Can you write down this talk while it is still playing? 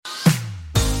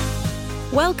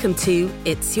Welcome to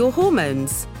It's Your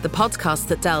Hormones, the podcast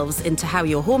that delves into how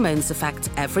your hormones affect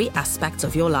every aspect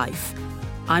of your life.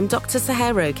 I'm Dr.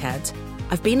 Seher Roked.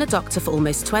 I've been a doctor for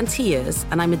almost 20 years,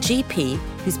 and I'm a GP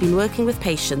who's been working with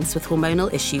patients with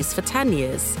hormonal issues for 10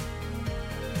 years.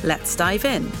 Let's dive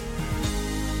in.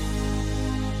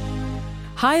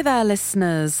 Hi there,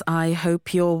 listeners. I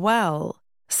hope you're well.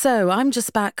 So I'm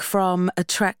just back from a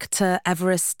trek to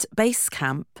Everest Base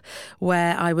Camp,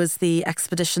 where I was the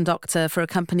expedition doctor for a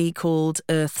company called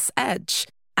Earth's Edge.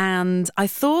 And I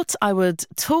thought I would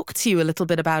talk to you a little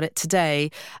bit about it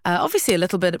today. Obviously, a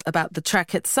little bit about the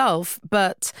trek itself,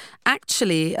 but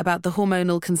actually about the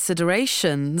hormonal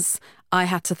considerations I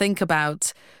had to think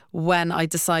about when I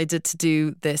decided to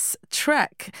do this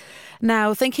trek.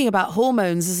 Now, thinking about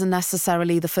hormones isn't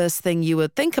necessarily the first thing you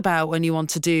would think about when you want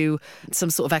to do some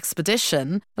sort of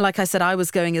expedition. Like I said, I was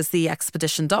going as the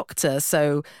expedition doctor,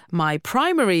 so my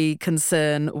primary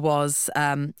concern was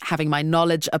having my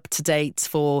knowledge up to date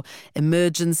for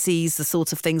emergencies, the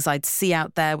sort of things I'd see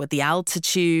out there with the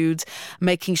altitude,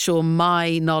 making sure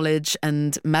my knowledge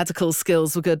and medical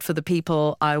skills were good for the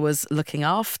people I was looking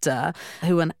after,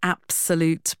 who were an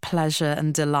absolute pleasure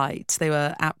and delight. They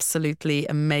were absolutely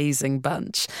amazing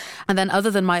bunch. And then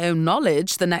other than my own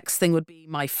knowledge, the next thing would be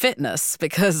my fitness,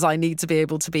 because I need to be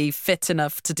able to be fit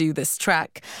enough to do this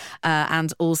trek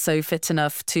and also fit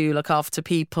enough to look after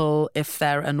people if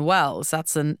they're unwell. So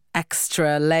that's an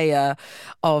extra layer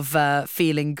of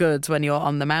feeling good when you're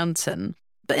on the mountain.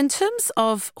 But in terms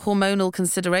of hormonal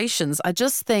considerations, I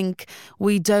just think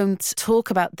we don't talk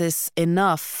about this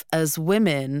enough as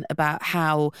women, about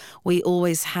how we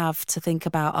always have to think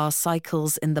about our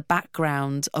cycles in the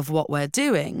background of what we're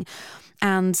doing.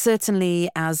 And certainly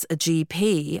as a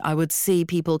GP, I would see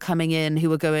people coming in who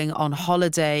are going on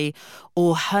holiday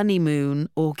or honeymoon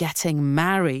or getting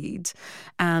married.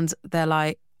 And they're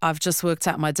like, I've just worked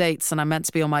out my dates and I'm meant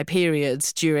to be on my period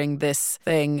during this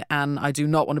thing, and I do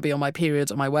not want to be on my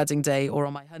period on my wedding day or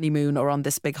on my honeymoon or on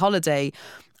this big holiday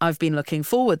I've been looking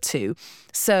forward to.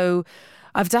 So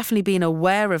I've definitely been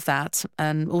aware of that.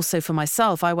 And also for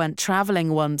myself, I went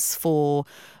traveling once for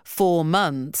 4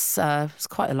 months. It's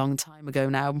quite a long time ago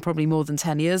now, probably more than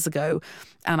 10 years ago.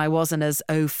 And I wasn't as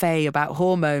au fait about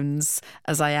hormones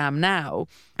as I am now.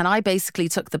 And I basically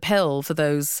took the pill for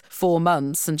those 4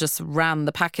 months and just ran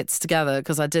the packets together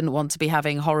because I didn't want to be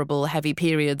having horrible, heavy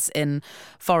periods in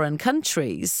foreign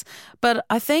countries. But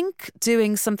I think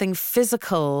doing something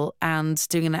physical and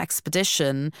doing an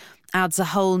expedition adds a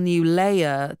whole new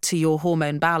layer to your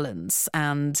hormone balance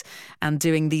and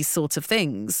doing these sort of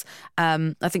things.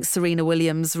 I think Serena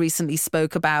Williams recently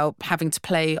spoke about having to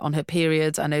play on her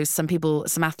period. I know some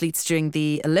athletes during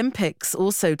the Olympics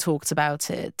also talked about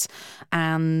it.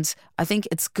 And I think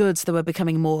it's good that we're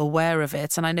becoming more aware of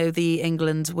it. And I know the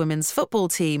England women's football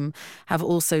team have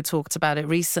also talked about it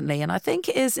recently. And I think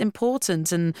it is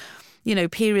important. And you know,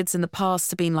 periods in the past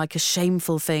have been like a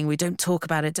shameful thing. We don't talk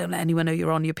about it. Don't let anyone know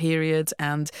you're on your period.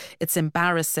 And it's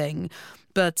embarrassing.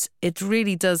 But it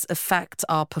really does affect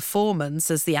our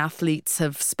performance, as the athletes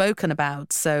have spoken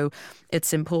about. So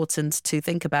it's important to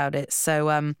think about it. So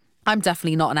I'm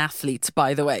definitely not an athlete,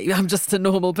 by the way. I'm just a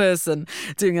normal person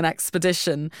doing an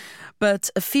expedition. But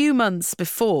a few months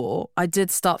before, I did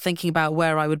start thinking about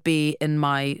where I would be in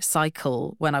my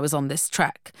cycle when I was on this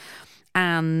trek.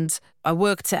 And I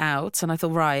worked it out and I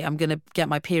thought, right, I'm going to get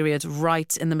my period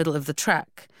right in the middle of the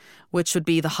trek, which would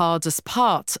be the hardest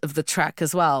part of the trek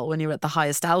as well when you're at the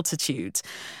highest altitude.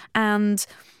 And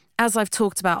as I've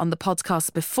talked about on the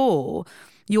podcast before,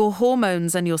 your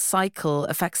hormones and your cycle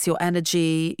affects your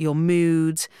energy, your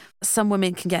mood. Some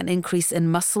women can get an increase in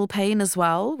muscle pain as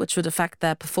well, which would affect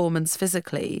their performance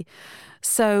physically.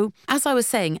 So, as I was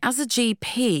saying, as a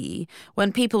GP,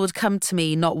 when people would come to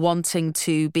me not wanting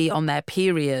to be on their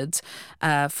period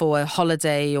for a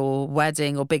holiday or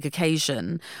wedding or big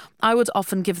occasion, I would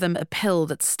often give them a pill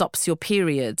that stops your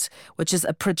period, which is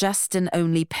a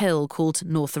progestin-only pill called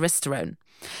northisterone.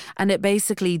 And it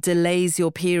basically delays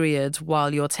your period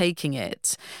while you're taking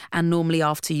it. And normally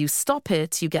after you stop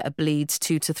it, you get a bleed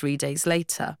 2 to 3 days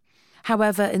later.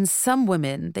 However, in some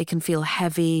women, they can feel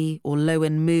heavy or low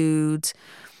in mood.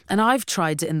 And I've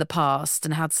tried it in the past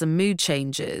and had some mood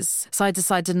changes. So I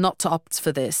decided not to opt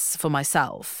for this for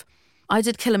myself. I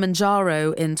did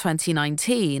Kilimanjaro in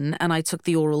 2019 and I took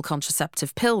the oral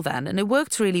contraceptive pill then, and it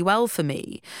worked really well for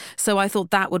me. So I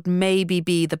thought that would maybe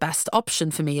be the best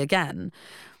option for me again.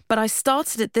 But I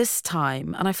started it this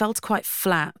time and I felt quite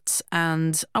flat,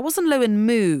 and I wasn't low in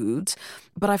mood,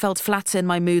 but I felt flat in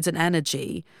my mood and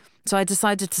energy. So I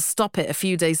decided to stop it a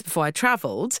few days before I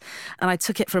travelled, and I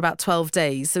took it for about 12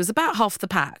 days. So it was about half the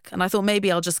pack. And I thought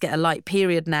maybe I'll just get a light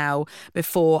period now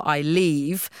before I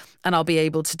leave, and I'll be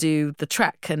able to do the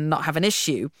trek and not have an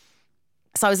issue.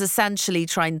 So I was essentially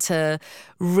trying to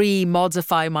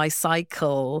remodify my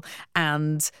cycle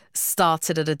and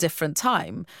started at a different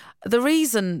time. The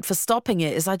reason for stopping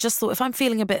it is I just thought if I'm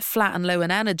feeling a bit flat and low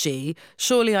in energy,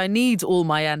 surely I need all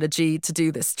my energy to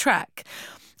do this trek.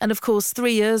 And of course,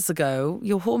 3 years ago,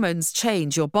 your hormones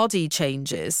change, your body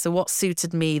changes. So what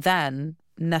suited me then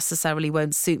necessarily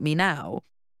won't suit me now.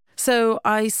 So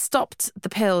I stopped the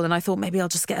pill and I thought maybe I'll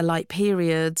just get a light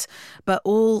period. But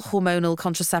all hormonal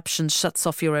contraception shuts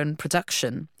off your own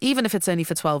production, even if it's only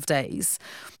for 12 days.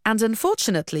 And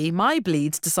unfortunately, my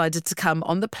bleed decided to come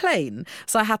on the plane.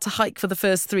 So I had to hike for the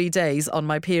first 3 days on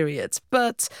my period.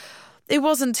 But it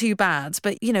wasn't too bad.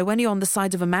 But, when you're on the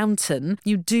side of a mountain,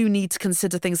 you do need to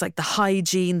consider things like the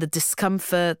hygiene, the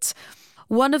discomfort.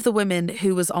 One of the women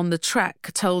who was on the trek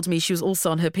told me she was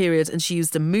also on her period and she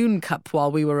used a moon cup while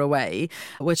we were away,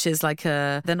 which is like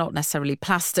they're not necessarily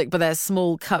plastic, but they're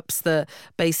small cups that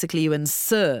basically you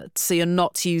insert. So you're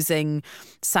not using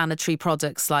sanitary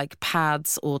products like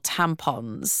pads or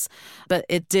tampons. But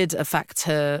it did affect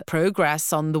her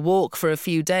progress on the walk for a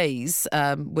few days,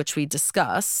 which we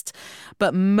discussed.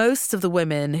 But most of the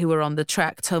women who were on the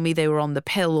trek told me they were on the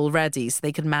pill already, so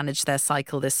they could manage their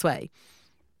cycle this way.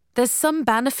 There's some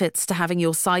benefits to having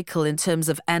your cycle in terms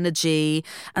of energy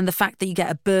and the fact that you get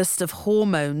a burst of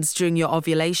hormones during your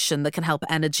ovulation that can help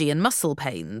energy and muscle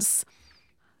pains.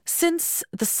 Since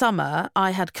the summer,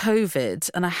 I had COVID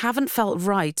and I haven't felt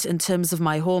right in terms of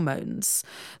my hormones.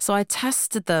 So I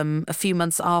tested them a few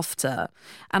months after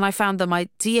and I found that my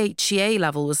DHEA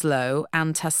level was low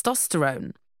and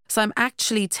testosterone. So I'm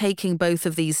actually taking both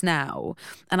of these now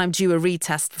and I'm due a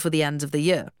retest before the end of the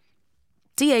year.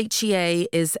 DHEA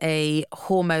is a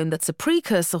hormone that's a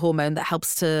precursor hormone that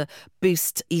helps to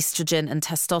boost estrogen and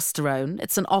testosterone.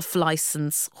 It's an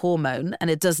off-license hormone and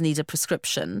it does need a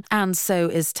prescription, and so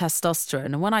is testosterone.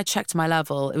 And when I checked my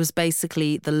level, it was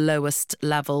basically the lowest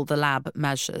level the lab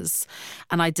measures.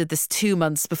 And I did this 2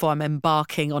 months before I'm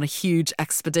embarking on a huge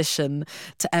expedition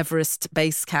to Everest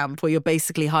base camp, where you're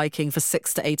basically hiking for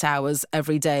 6 to 8 hours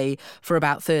every day for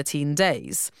about 13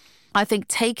 days. I think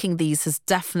taking these has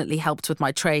definitely helped with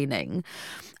my training.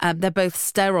 They're both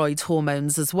steroid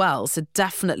hormones as well, so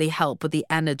definitely help with the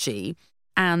energy.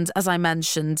 And as I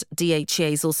mentioned,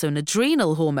 DHEA is also an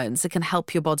adrenal hormone, so it can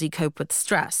help your body cope with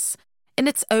stress. In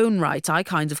its own right, I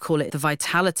kind of call it the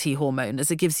vitality hormone,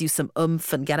 as it gives you some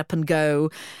oomph and get up and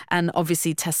go. And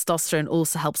obviously testosterone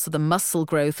also helps with the muscle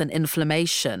growth and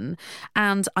inflammation.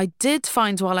 And I did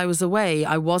find while I was away,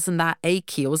 I wasn't that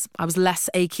achy. I was less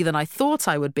achy than I thought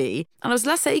I would be. And I was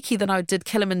less achy than I did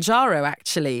Kilimanjaro,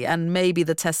 actually. And maybe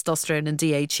the testosterone and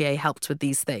DHEA helped with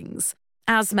these things.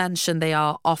 As mentioned, they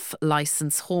are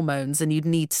off-license hormones and you'd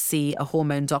need to see a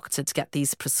hormone doctor to get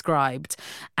these prescribed.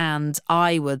 And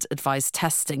I would advise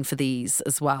testing for these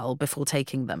as well before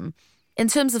taking them. In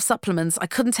terms of supplements, I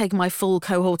couldn't take my full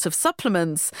cohort of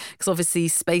supplements because obviously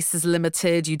space is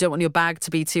limited. You don't want your bag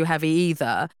to be too heavy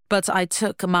either. But I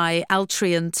took my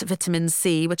Altrient vitamin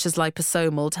C, which is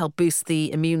liposomal, to help boost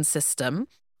the immune system.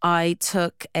 I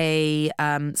took a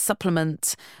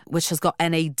supplement which has got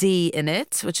NAD in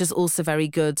it, which is also very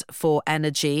good for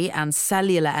energy and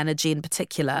cellular energy in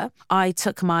particular. I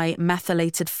took my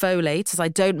methylated folate, as I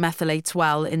don't methylate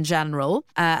well in general,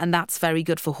 and that's very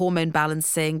good for hormone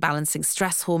balancing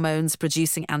stress hormones,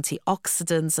 producing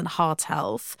antioxidants and heart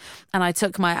health. And I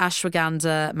took my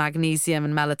ashwagandha, magnesium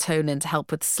and melatonin to help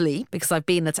with sleep, because I've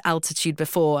been at altitude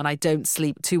before and I don't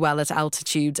sleep too well at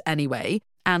altitude anyway.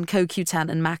 And CoQ10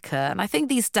 and maca. And I think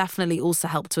these definitely also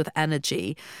helped with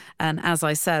energy. And as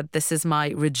I said, this is my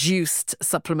reduced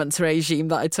supplement regime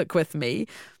that I took with me.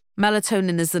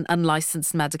 Melatonin is an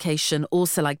unlicensed medication,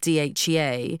 also like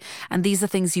DHEA. And these are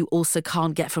things you also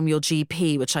can't get from your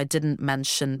GP, which I didn't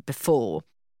mention before.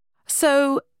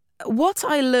 So what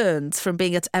I learned from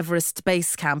being at Everest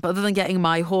Base Camp, other than getting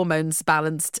my hormones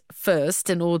balanced first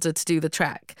in order to do the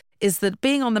trek, is that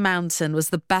being on the mountain was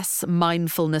the best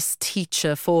mindfulness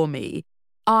teacher for me.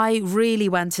 I really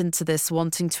went into this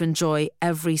wanting to enjoy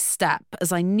every step,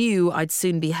 as I knew I'd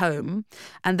soon be home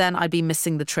and then I'd be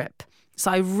missing the trip. So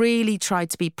I really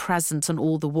tried to be present on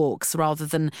all the walks rather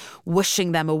than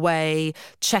wishing them away,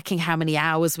 checking how many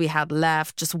hours we had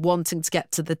left, just wanting to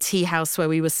get to the tea house where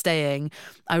we were staying.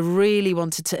 I really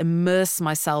wanted to immerse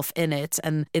myself in it,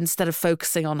 and instead of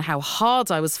focusing on how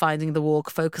hard I was finding the walk,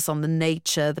 focus on the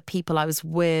nature, the people I was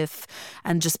with,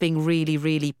 and just being really,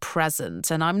 really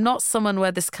present. And I'm not someone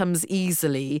where this comes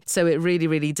easily, so it really,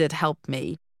 really did help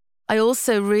me. I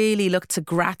also really looked to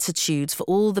gratitude for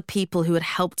all the people who had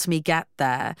helped me get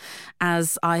there.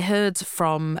 As I heard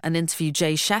from an interview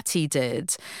Jay Shetty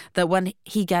did, that when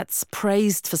he gets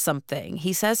praised for something,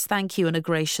 he says thank you in a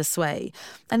gracious way.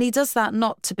 And he does that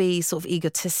not to be sort of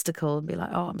egotistical and be like,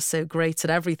 oh, I'm so great at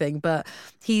everything, but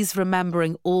he's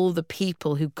remembering all the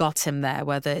people who got him there,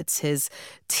 whether it's his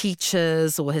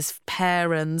teachers or his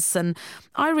parents. And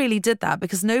I really did that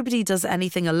because nobody does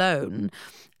anything alone.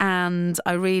 And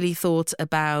I really thought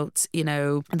about,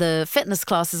 the fitness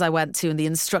classes I went to and the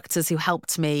instructors who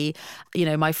helped me,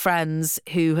 my friends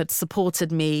who had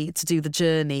supported me to do the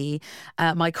journey,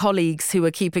 my colleagues who were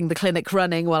keeping the clinic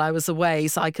running while I was away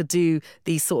so I could do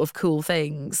these sort of cool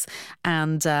things,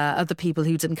 and other people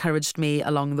who'd encouraged me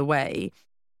along the way.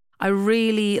 I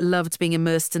really loved being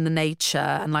immersed in the nature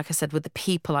and, like I said, with the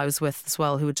people I was with as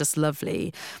well, who were just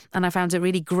lovely. And I found it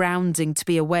really grounding to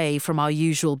be away from our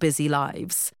usual busy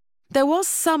lives. There was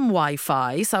some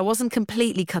Wi-Fi, so I wasn't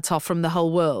completely cut off from the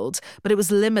whole world, but it was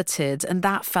limited, and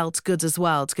that felt good as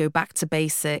well, to go back to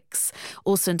basics.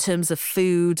 Also in terms of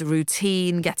food,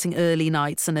 routine, getting early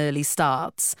nights and early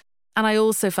starts. And I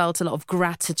also felt a lot of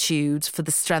gratitude for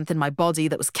the strength in my body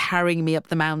that was carrying me up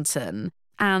the mountain.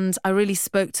 And I really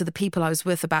spoke to the people I was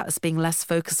with about us being less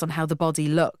focused on how the body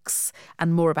looks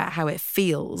and more about how it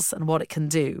feels and what it can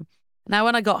do. Now,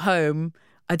 when I got home,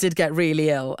 I did get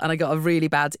really ill and I got a really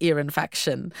bad ear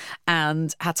infection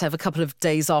and had to have a couple of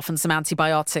days off and some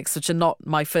antibiotics, which are not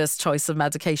my first choice of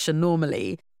medication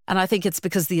normally. And I think it's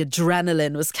because the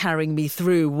adrenaline was carrying me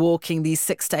through walking these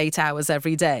 6 to 8 hours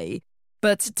every day.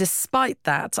 But despite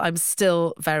that, I'm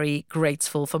still very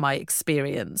grateful for my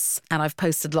experience. And I've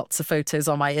posted lots of photos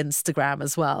on my Instagram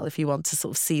as well, if you want to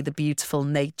sort of see the beautiful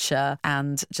nature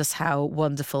and just how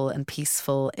wonderful and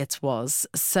peaceful it was.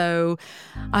 So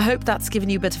I hope that's given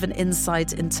you a bit of an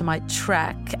insight into my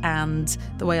trek and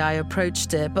the way I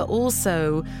approached it, but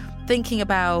also thinking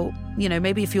about,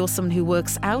 maybe if you're someone who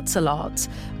works out a lot,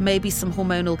 maybe some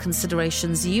hormonal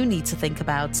considerations you need to think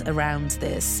about around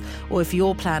this, or if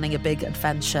you're planning a big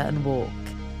adventure and walk.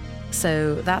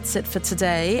 So that's it for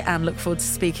today, and look forward to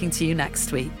speaking to you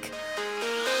next week.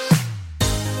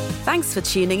 Thanks for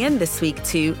tuning in this week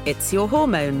to It's Your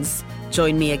Hormones.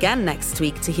 Join me again next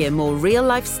week to hear more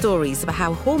real-life stories about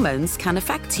how hormones can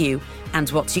affect you and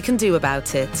what you can do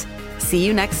about it. See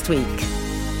you next week.